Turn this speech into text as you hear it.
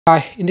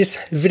Hi, in this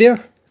video,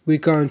 we're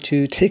going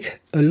to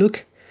take a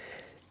look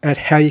at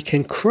how you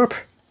can crop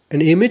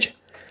an image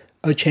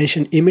or change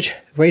an image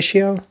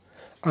ratio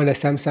on the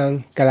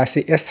Samsung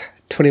Galaxy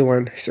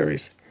S21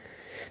 series.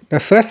 Now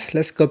first,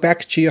 let's go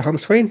back to your home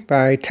screen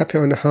by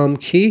tapping on the home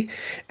key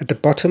at the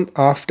bottom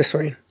of the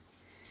screen.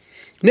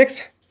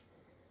 Next,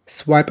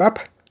 swipe up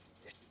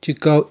to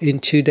go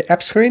into the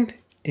app screen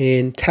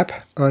and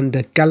tap on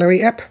the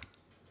Gallery app.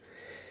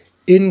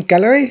 In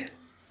Gallery,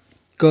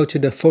 go to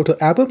the photo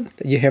album.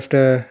 You have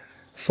the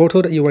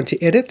photo that you want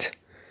to edit.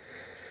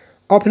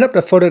 Open up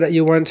the photo that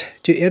you want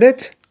to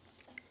edit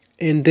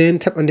and then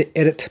tap on the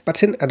edit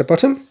button at the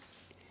bottom.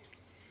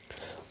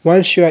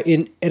 Once you are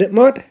in edit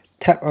mode,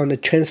 tap on the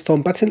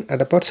transform button at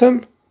the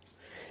bottom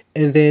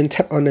and then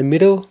tap on the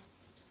middle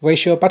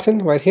ratio button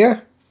right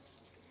here.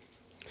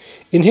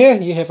 In here,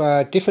 you have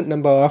a different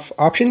number of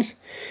options.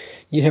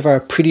 You have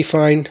a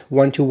predefined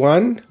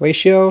 1:1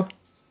 ratio,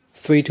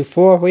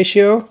 3:4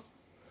 ratio.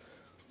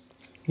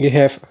 You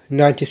have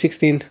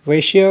 9:16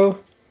 ratio,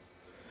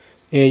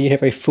 and you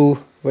have a full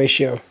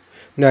ratio.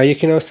 Now you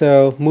can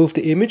also move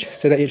the image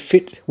so that it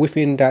fits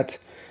within that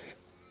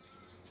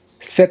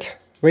set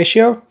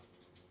ratio.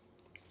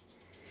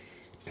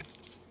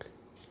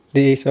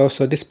 There is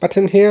also this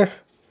button here,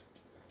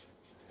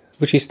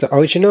 which is the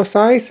original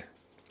size.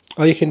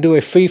 Or you can do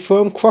a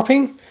freeform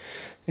cropping,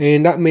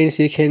 and that means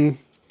you can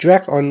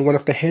drag on one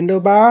of the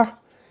handlebar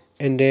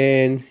and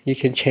then you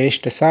can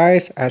change the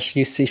size as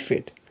you see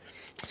fit.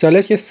 So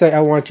let's just say I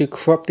want to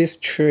crop this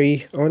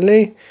tree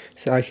only,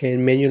 so I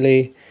can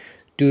manually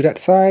do that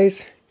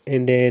size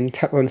and then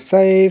tap on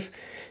save,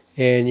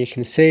 and you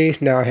can see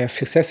now I have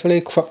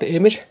successfully cropped the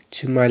image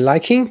to my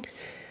liking.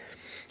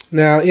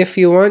 Now if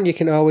you want, you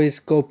can always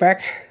go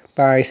back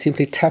by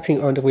simply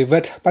tapping on the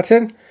revert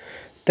button.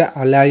 That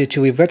allows you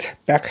to revert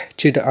back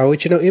to the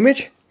original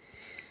image,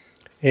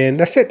 and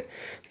that's it.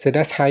 So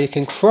that's how you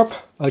can crop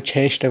or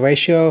change the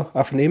ratio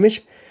of an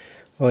image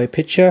or a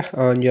picture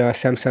on your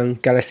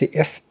Samsung Galaxy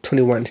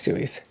S21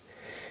 series.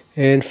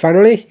 And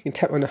finally, you can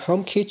tap on the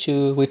home key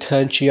to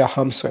return to your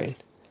home screen.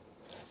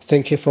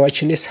 Thank you for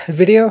watching this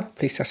video.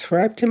 Please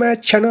subscribe to my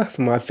channel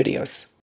for more videos.